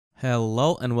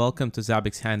Hello and welcome to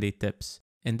Zabbix Handy Tips.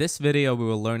 In this video, we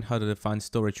will learn how to define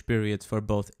storage periods for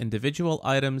both individual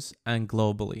items and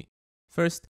globally.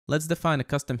 First, let's define a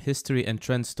custom history and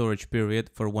trend storage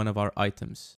period for one of our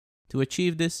items. To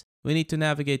achieve this, we need to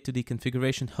navigate to the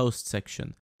configuration host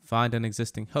section, find an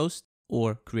existing host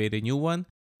or create a new one,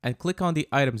 and click on the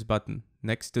items button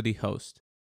next to the host.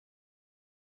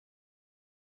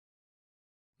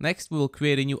 Next, we will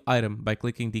create a new item by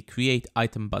clicking the create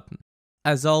item button.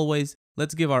 As always,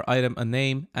 let's give our item a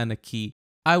name and a key.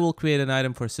 I will create an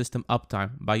item for system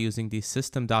uptime by using the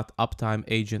system.uptime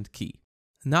agent key.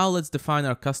 Now let's define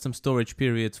our custom storage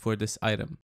periods for this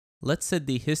item. Let's set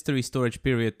the history storage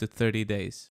period to 30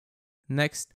 days.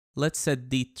 Next, let's set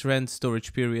the trend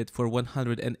storage period for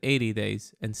 180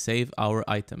 days and save our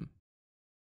item.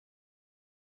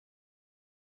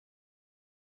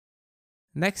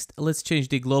 Next, let's change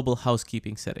the global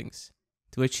housekeeping settings.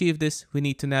 To achieve this, we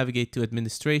need to navigate to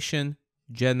Administration,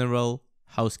 General,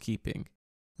 Housekeeping.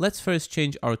 Let's first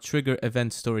change our trigger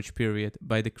event storage period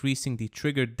by decreasing the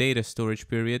trigger data storage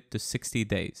period to 60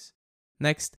 days.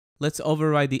 Next, let's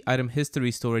override the item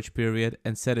history storage period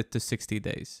and set it to 60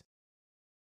 days.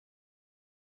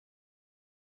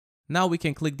 Now we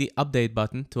can click the Update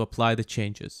button to apply the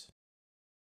changes.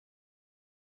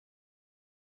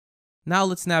 Now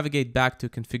let's navigate back to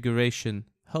Configuration,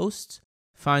 Hosts,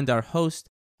 find our host,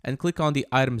 and click on the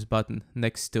Items button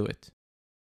next to it.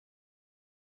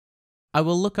 I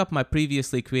will look up my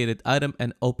previously created item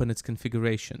and open its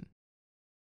configuration.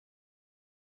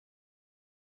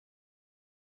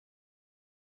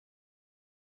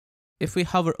 If we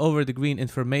hover over the green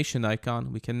information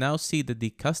icon, we can now see that the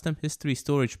custom history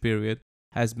storage period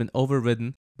has been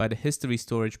overridden by the history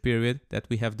storage period that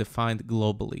we have defined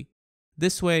globally.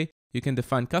 This way, you can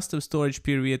define custom storage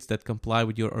periods that comply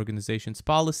with your organization's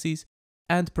policies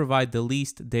and provide the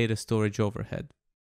least data storage overhead.